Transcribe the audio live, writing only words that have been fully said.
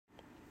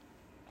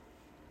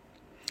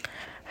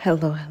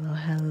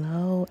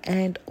Hello,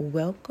 and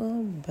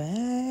welcome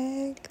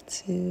back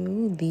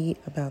to the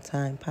About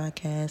Time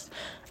podcast.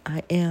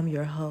 I am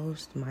your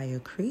host,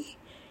 Maya Cree,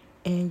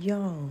 and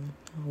y'all,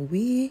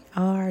 we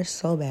are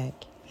so back.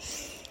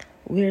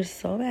 We're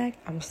so back.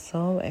 I'm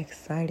so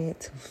excited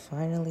to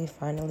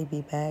finally be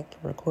back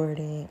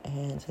recording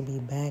and to be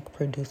back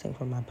producing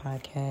for my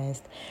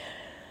podcast.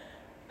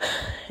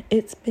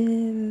 It's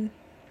been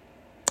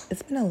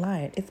a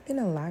lot. It's been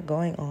a lot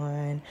going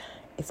on.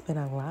 It's been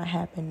a lot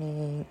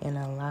happening and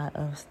a lot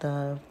of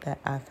stuff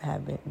that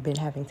been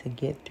having to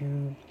get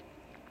through.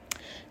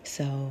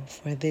 So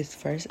for this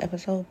first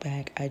episode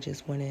back, I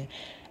just want to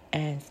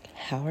ask,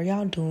 how are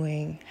y'all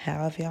doing? How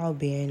have y'all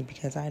been?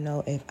 Because I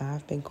know if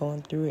I've been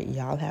going through it,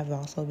 y'all have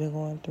also been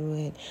going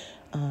through it.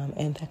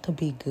 And that could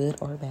be good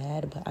or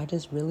bad, but I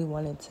just really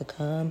wanted to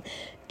come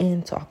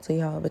and talk to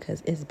y'all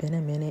because it's been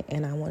a minute,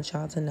 and I want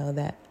y'all to know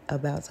that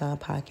About Time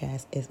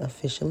podcast is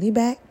officially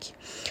back.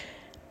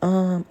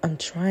 I'm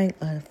trying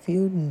a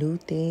few new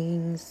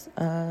things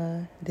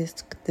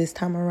this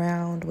time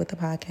around with the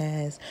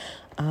podcast.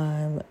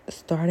 I'm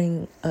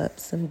starting up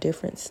some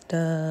different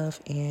stuff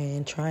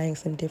and trying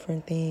some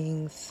different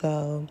things.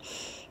 So,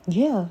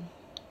 yeah.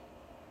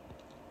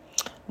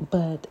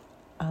 But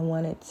I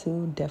wanted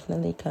to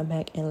definitely come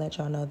back and let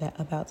y'all know that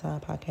About Time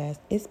podcast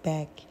is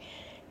back,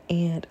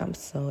 and I'm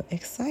so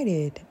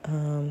excited.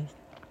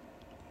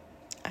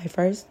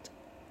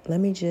 Let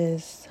me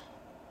just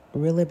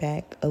reel it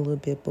back a little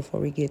bit before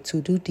we get too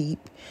deep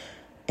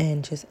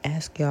and just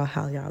ask y'all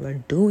how y'all are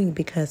doing,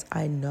 because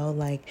I know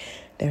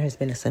there has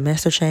been a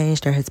semester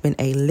change, there has been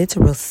a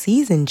literal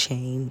season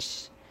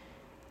change.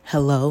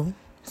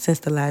 Since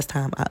the last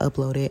time I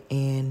uploaded,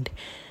 and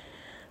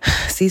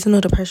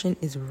seasonal depression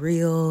is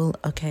real,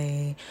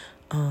 okay?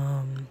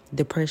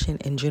 Depression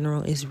in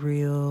general is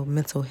real.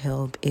 Mental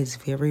health is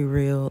very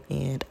real,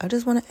 and I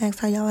just want to ask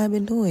how y'all have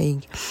been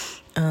doing.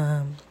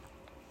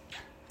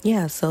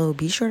 So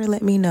be sure to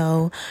let me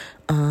know.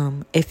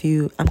 I'm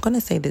going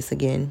to say this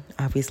again,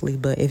 obviously,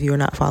 but if you're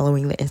not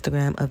following the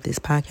Instagram of this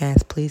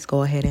podcast, please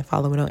go ahead and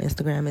follow it on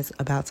Instagram. It's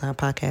About Time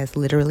Podcast,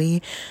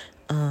 literally.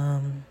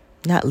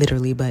 Not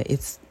literally, but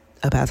it's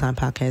About Time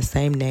Podcast,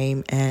 same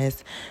name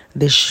as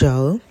this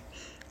show.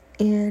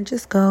 And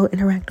just go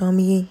interact on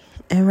me,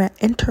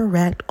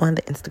 interact on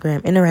the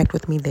Instagram, interact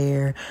with me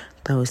there,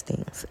 those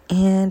things.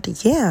 And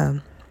yeah.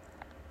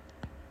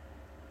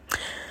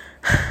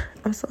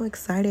 I'm so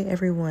excited,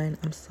 everyone.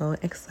 I'm so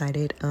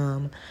excited.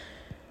 And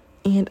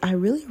I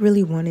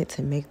really wanted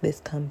to make this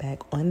comeback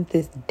on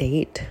this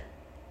date.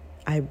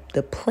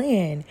 The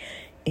plan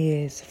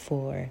is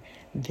for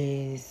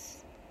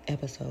this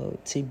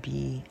episode to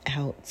be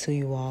out to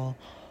you all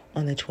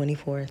on the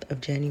 24th of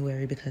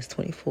January, because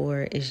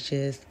 24 is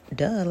just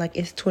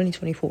it's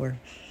 2024.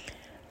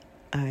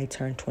 I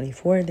turned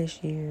 24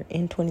 this year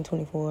in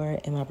 2024,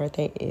 and my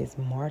birthday is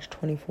March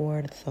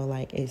 24th, so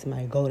it's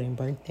my golden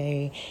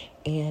birthday,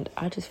 and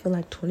I just feel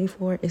like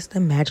 24 is the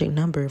magic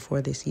number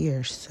for this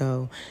year.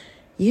 So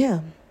yeah,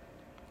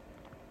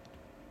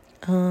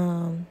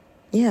 I'm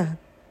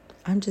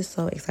just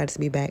so excited to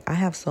be back. I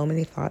have so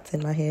many thoughts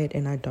in my head,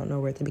 and I don't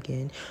know where to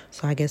begin,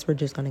 so I guess we're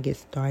just gonna get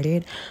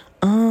started.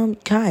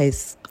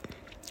 Guys,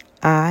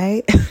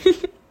 I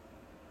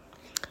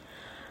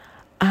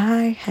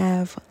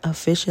have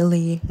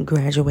officially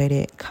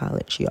graduated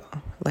college, y'all.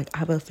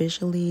 I've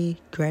officially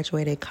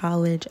graduated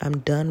college. I'm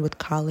done with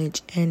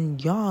college.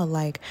 And y'all,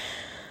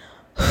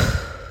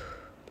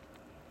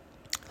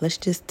 let's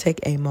just take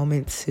a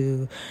moment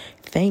to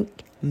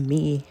thank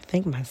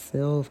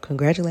myself,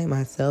 congratulate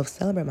myself,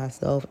 celebrate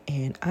myself.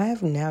 And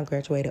I've now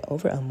graduated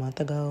over a month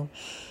ago.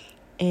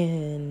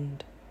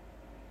 And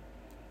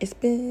it's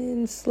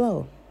been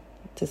slow,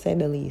 to say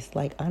the least.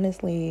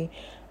 Honestly,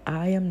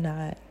 I am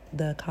not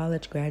the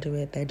college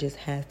graduate that just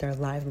has their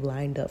life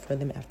lined up for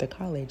them after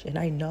college. And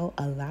I know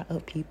a lot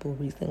of people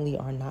recently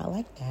are not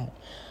like that.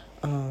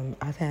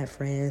 I've had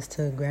friends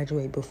to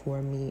graduate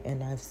before me,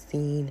 and I've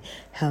seen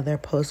how their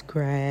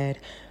post-grad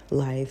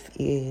life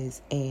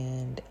is,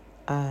 and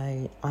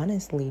I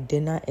honestly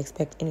did not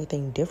expect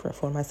anything different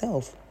for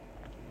myself.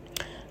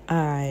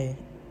 I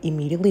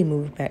immediately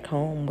moved back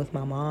home with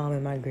my mom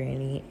and my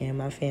granny and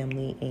my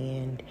family,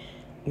 and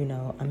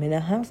I'm in the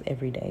house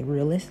every day,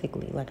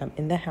 realistically. I'm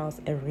in the house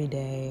every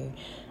day.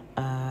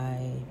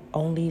 I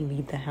only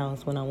leave the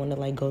house when I want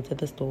to, go to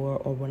the store,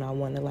 or when I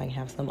want to,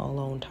 have some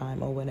alone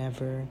time or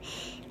whatever.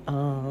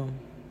 And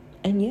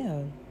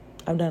yeah,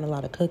 I've done a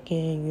lot of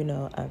cooking.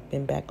 I've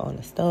been back on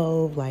the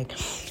stove.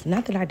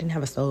 Not that I didn't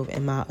have a stove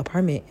in my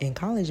apartment in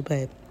college,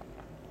 but,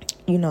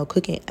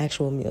 cooking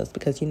actual meals.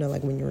 Because,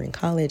 when you're in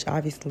college,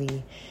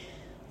 obviously,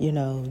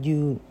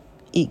 you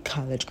eat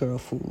college girl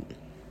food.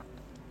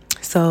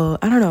 So,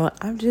 I don't know,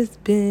 I've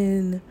just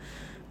been,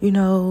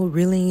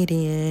 reeling it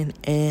in,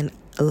 and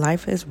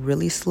life is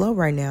really slow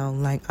right now.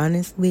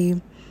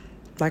 Honestly,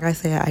 like I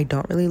said, I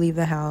don't really leave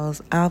the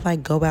house. I'll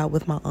go out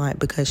with my aunt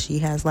because she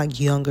has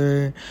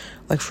younger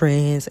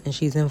friends, and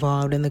she's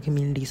involved in the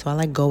community. So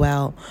I go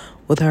out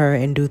with her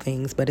and do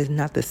things, but it's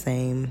not the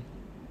same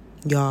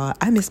Y'all,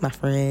 I miss my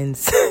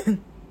friends.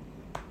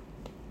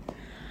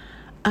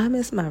 I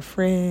miss my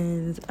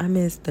friends. I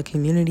miss the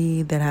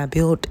community that I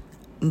built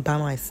by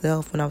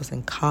myself when I was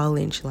in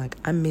college. Like,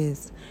 I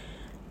miss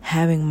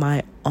having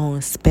my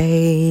own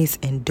space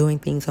and doing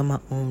things on my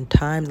own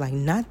time. Like,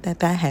 not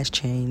that has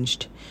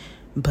changed,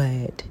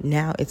 but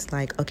now it's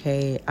like,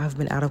 okay, I've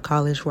been out of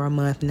college for a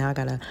month. Now I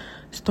gotta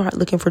start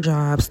looking for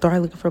jobs,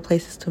 start looking for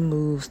places to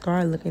move,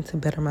 start looking to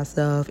better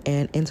myself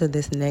and enter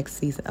this next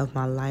season of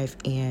my life.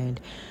 And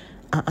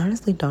I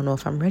honestly don't know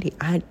if I'm ready.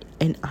 I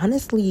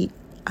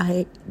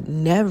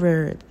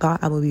never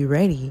thought I would be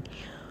ready.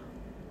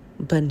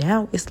 But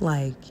now it's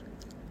like,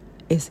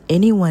 is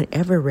anyone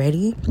ever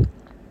ready?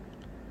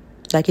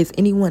 Like, is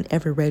anyone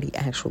ever ready,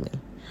 actually?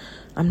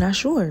 I'm not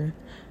sure.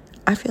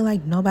 I feel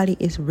like nobody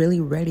is really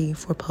ready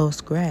for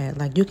post-grad.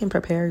 Like, you can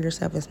prepare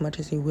yourself as much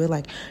as you will.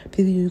 Like,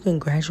 people, you can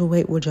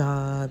graduate with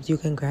jobs. You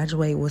can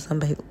graduate with some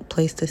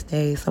place to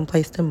stay, some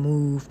place to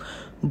move.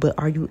 But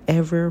are you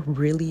ever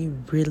really,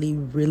 really,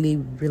 really,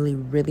 really,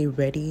 really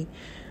ready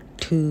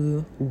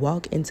to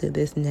walk into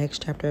this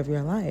next chapter of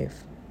your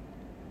life?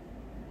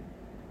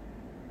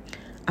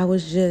 I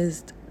was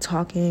just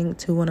talking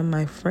to one of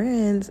my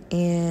friends,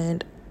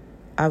 and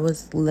I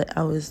was,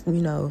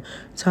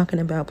 talking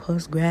about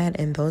post-grad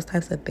and those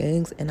types of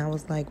things. And I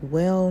was like,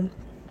 well,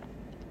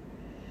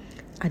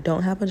 I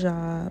don't have a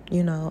job,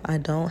 I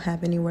don't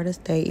have anywhere to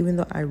stay, even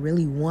though I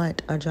really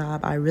want a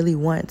job. I really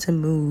want to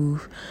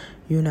move,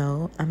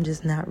 I'm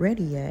just not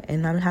ready yet.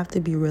 And I have to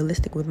be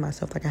realistic with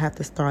myself. Like, I have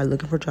to start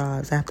looking for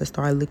jobs. I have to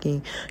start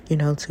looking,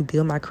 to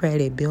build my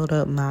credit, build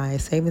up my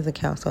savings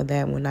account so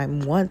that when I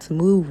want to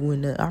move,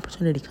 when the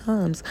opportunity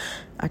comes,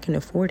 I can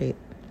afford it.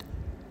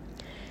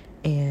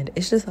 And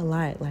it's just a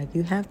lot. Like,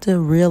 you have to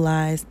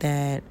realize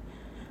that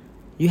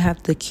you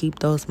have to keep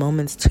those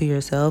moments to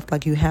yourself.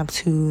 Like, you have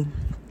to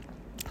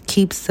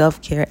keep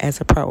self-care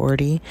as a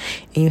priority,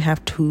 and you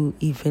have to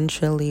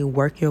eventually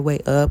work your way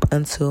up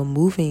until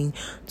moving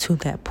to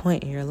that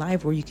point in your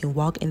life where you can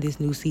walk in this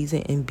new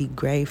season and be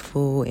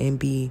grateful and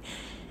be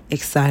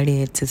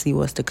excited to see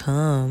what's to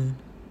come.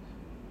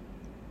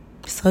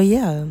 So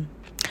yeah,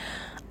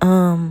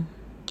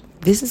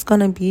 this is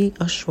gonna be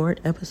a short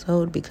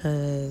episode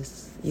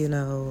because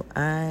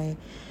I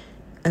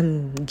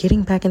am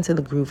getting back into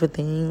the groove of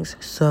things.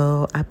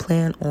 So I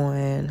plan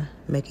on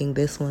making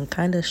this one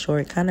kind of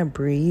short, kind of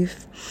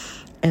brief.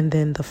 And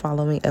then the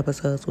following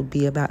episodes will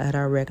be about at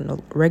our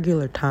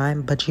regular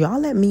time. But y'all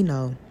let me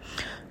know.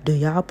 Do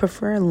y'all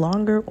prefer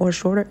longer or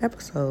shorter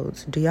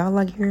episodes? Do y'all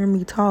like hearing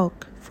me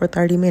talk for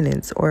 30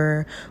 minutes?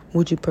 Or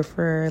would you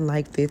prefer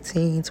like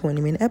 15,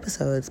 20-minute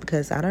episodes?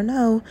 Because I don't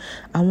know.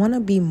 I want to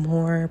be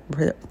more...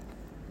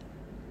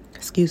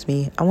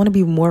 I want to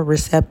be more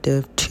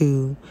receptive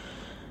to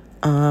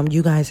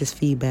you guys'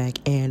 feedback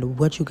and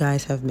what you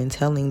guys have been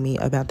telling me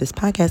about this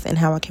podcast and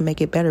how I can make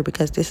it better,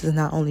 because this is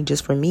not only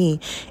just for me,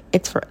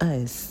 it's for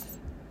us.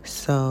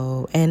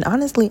 So, and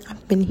honestly,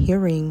 I've been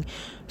hearing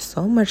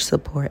so much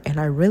support, and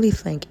I really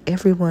thank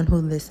everyone who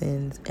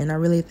listens, and I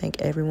really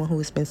thank everyone who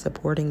has been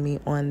supporting me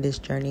on this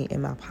journey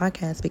in my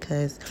podcast,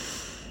 because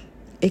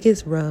it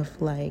gets rough.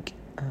 Like,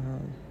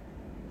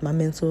 my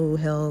mental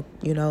health,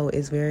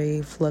 is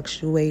very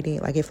fluctuating.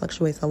 Like, it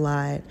fluctuates a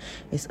lot.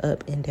 It's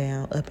up and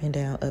down, up and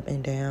down, up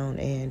and down.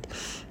 And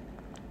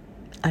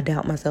I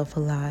doubt myself a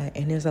lot.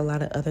 And there's a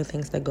lot of other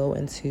things that go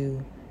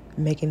into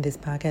making this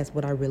podcast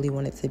what I really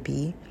want it to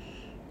be.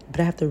 But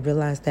I have to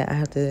realize that I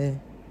have to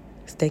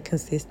stay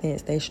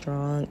consistent, stay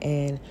strong,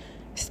 and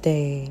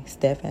stay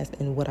steadfast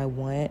in what I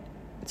want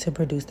to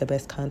produce the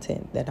best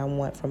content that I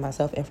want for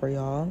myself and for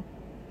y'all.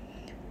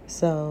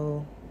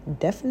 So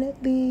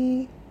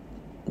definitely...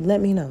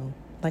 let me know.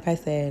 Like I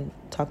said,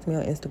 talk to me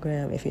on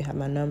Instagram if you have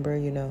my number,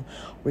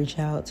 reach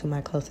out to my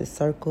closest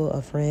circle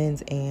of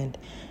friends. And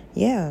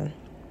yeah,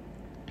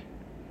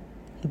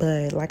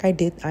 but like I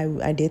did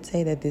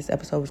say that this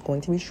episode was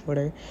going to be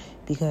shorter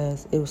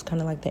because it was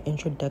kind of like the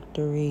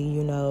introductory,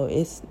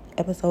 it's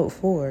episode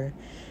 4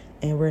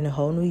 and we're in a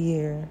whole new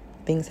year.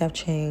 Things have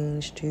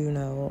changed,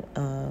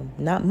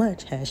 not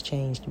much has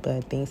changed,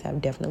 but things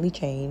have definitely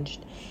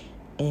changed.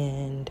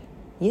 And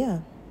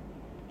yeah.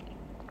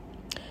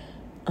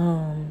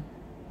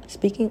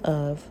 Speaking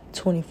of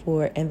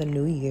 24 and the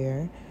new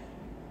year,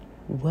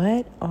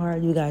 what are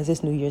you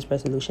guys' New Year's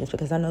resolutions?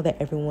 Because I know that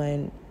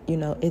everyone,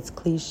 it's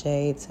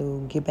cliche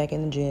to get back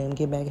in the gym,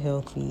 get back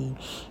healthy,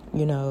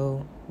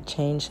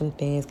 change some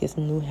things, get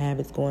some new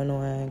habits going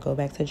on, go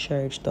back to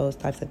church, those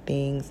types of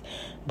things.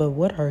 But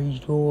what are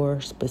your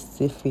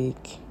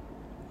specific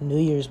New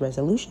Year's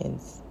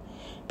resolutions?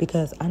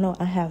 Because I know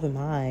I have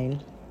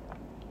mine.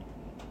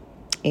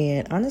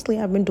 And honestly,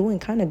 I've been doing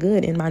kind of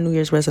good in my New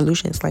Year's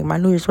resolutions. Like, my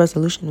New Year's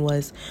resolution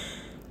was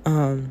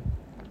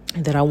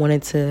that I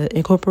wanted to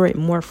incorporate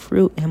more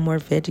fruit and more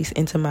veggies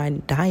into my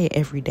diet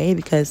every day.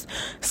 Because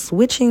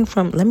switching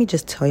from, let me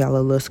just tell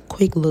y'all a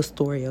quick little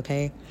story,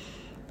 okay?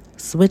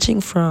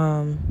 Switching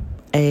from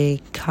a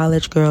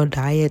college girl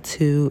diet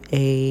to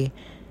a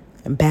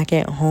back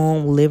at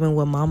home living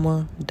with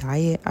mama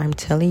diet, I'm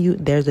telling you,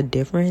 there's a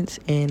difference,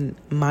 and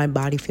my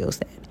body feels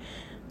that.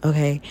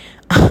 Okay.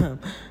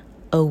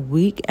 A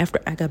week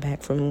after I got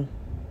back from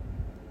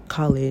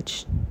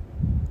college,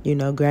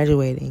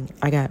 graduating,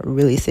 I got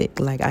really sick.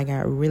 I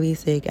got really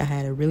sick. I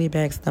had a really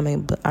bad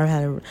stomach, but I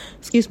had a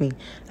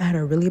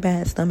really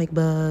bad stomach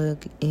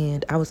bug,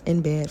 and I was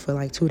in bed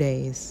for 2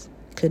 days.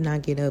 Could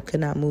not get up, could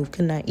not move,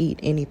 could not eat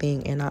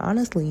anything. And I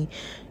honestly,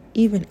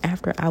 even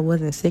after I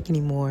wasn't sick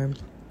anymore,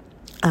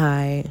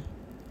 I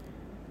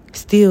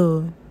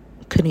still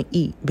couldn't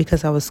eat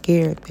because I was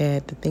scared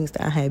that the things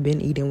that I had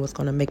been eating was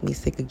going to make me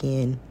sick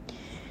again.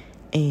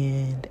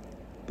 And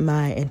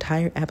my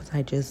entire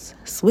appetite just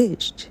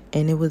switched,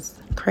 and it was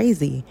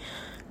crazy.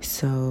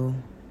 So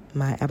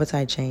my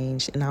appetite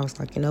changed, and I was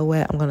like, you know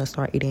what? I'm going to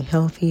start eating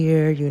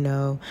healthier,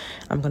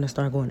 I'm going to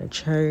start going to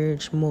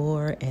church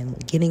more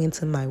and getting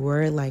into my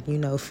word,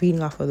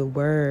 feeding off of the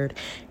word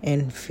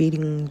and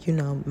feeding,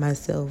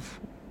 myself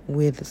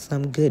with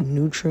some good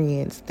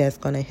nutrients that's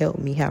going to help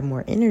me have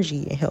more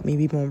energy and help me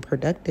be more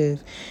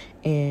productive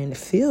and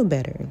feel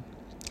better.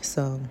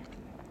 So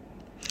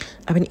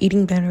I've been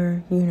eating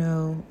better,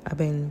 I've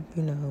been,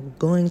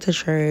 going to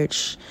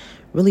church,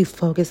 really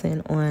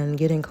focusing on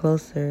getting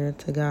closer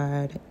to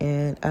God.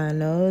 And I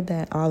know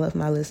that all of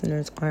my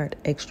listeners aren't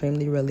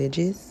extremely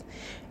religious,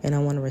 and I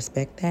want to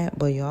respect that.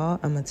 But y'all,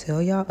 I'm going to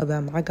tell y'all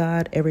about my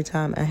God every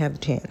time I have the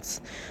chance.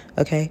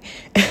 Okay?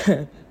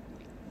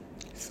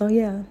 So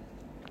yeah,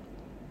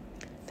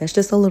 that's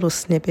just a little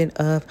snippet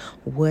of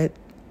what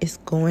is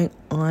going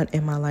on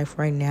in my life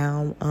right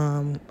now.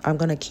 I'm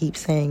going to keep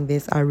saying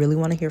this. I really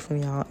want to hear from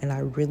y'all, and I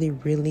really,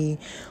 really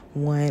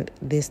want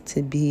this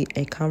to be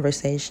a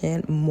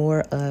conversation,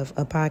 more of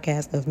a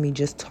podcast of me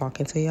just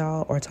talking to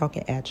y'all or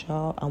talking at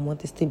y'all. I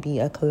want this to be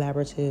a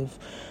collaborative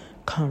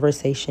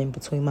conversation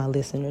between my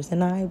listeners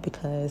and I,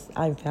 because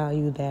I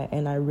value that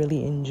and I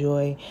really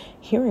enjoy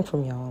hearing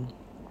from y'all.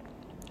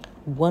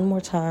 One more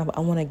time,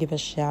 I want to give a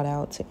shout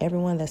out to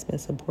everyone that's been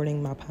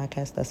supporting my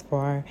podcast thus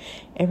far,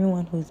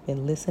 everyone who's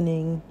been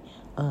listening,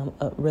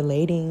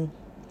 relating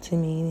to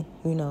me,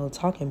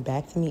 talking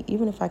back to me,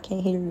 even if I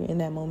can't hear you in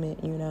that moment,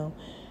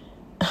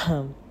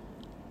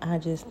 I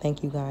just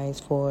thank you guys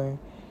for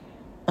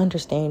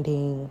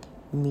understanding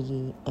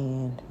me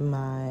and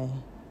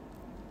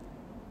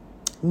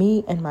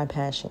my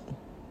passion.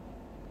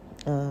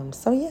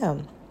 So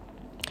yeah.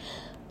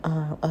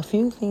 A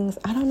few things.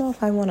 I don't know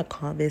if I want to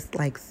call this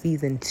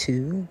season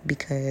 2,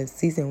 because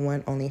season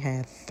 1 only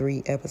had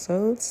 3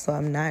 episodes. So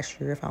I'm not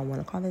sure if I want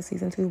to call this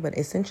season 2, but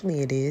essentially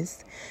it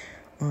is.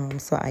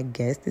 So I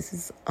guess this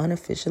is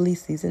unofficially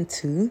season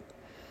 2.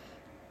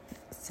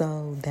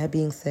 So that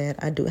being said,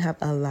 I do have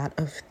a lot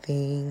of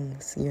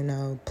things,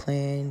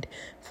 planned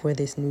for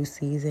this new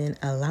season.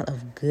 A lot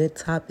of good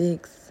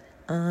topics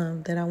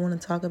that I want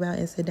to talk about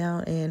and sit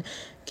down and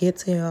get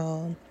to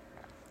y'all.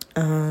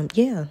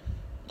 Yeah.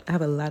 I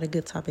have a lot of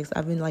good topics.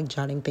 I've been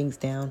jotting things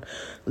down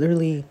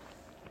literally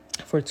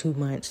for 2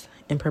 months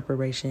in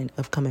preparation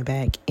of coming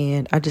back.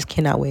 And I just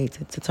cannot wait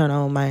to turn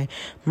on my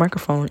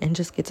microphone and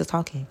just get to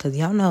talking. Because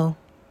y'all know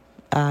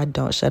I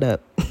don't shut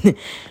up.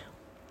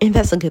 And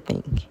that's a good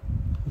thing.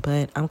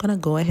 But I'm going to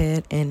go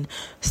ahead and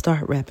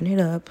start wrapping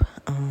it up.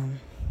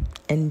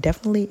 And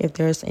definitely, if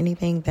there's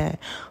anything that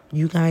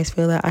you guys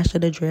feel that I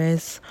should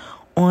address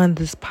on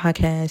this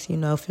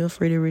podcast, feel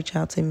free to reach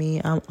out to me.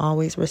 I'm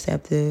always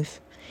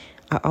receptive.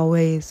 I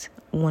always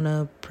want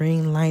to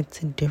bring light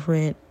to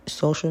different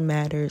social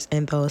matters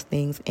and those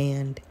things.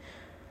 And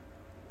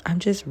I'm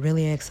just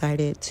really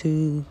excited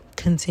to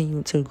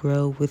continue to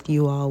grow with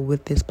you all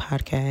with this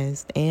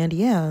podcast. And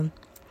yeah,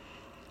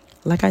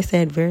 like I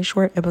said, very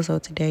short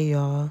episode today,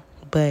 y'all.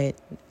 But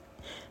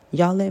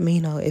y'all let me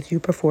know if you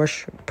prefer.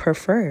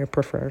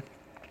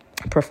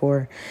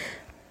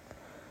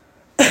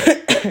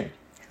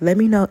 Let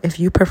me know if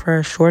you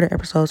prefer shorter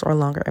episodes or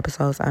longer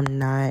episodes. I'm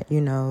not,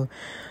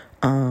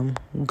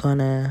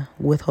 gonna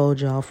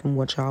withhold y'all from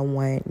what y'all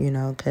want,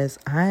 because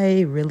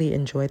I really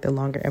enjoyed the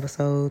longer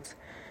episodes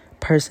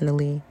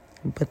personally,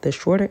 but the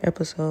shorter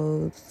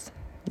episodes,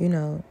 I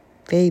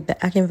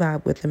can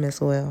vibe with them as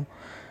well.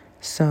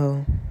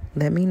 So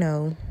let me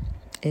know.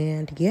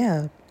 And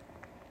yeah,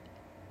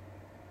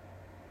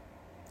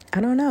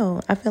 I don't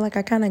know. I feel like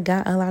I kind of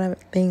got a lot of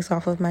things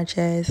off of my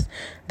chest.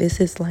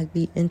 This is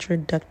the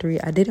introductory.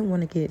 I didn't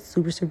want to get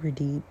super, super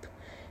deep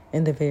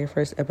in the very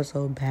first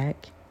episode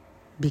back,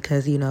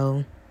 because,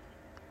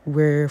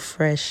 we're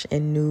fresh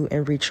and new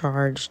and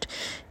recharged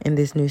in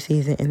this new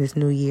season, in this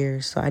new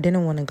year. So I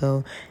didn't want to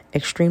go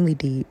extremely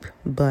deep,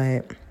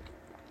 but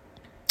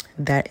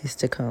that is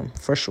to come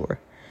for sure.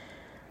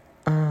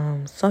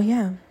 So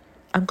yeah,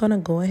 I'm going to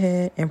go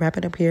ahead and wrap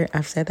it up here.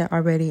 I've said that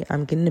already.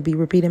 I'm getting to be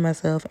repeating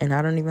myself, and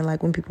I don't even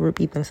like when people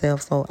repeat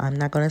themselves. So I'm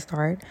not going to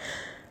start.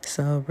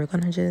 So we're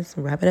going to just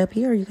wrap it up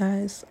here, you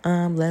guys.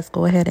 Let's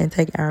go ahead and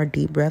take our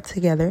deep breath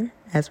together,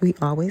 as we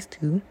always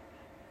do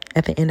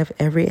at the end of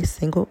every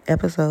single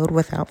episode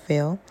without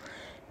fail.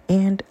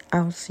 And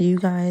I'll see you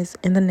guys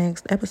in the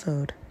next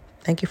episode.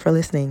 Thank you for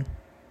listening.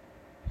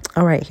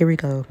 All right, here we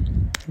go.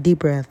 Deep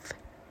breath.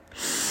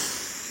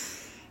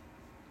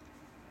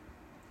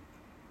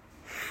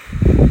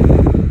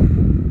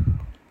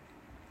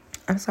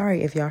 I'm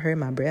sorry if y'all heard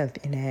my breath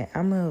in that.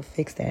 I'm going to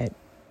fix that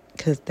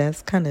because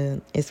that's kind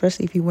of,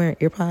 especially if you're wearing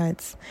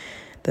earpods,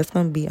 that's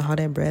going to be all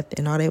that breath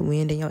and all that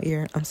wind in your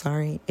ear. I'm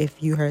sorry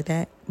if you heard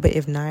that, but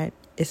if not,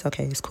 it's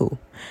okay. It's cool.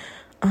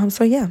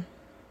 So yeah.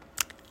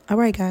 All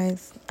right,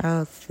 guys.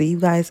 I'll see you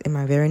guys in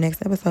my very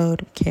next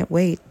episode. Can't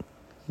wait.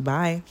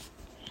 Bye.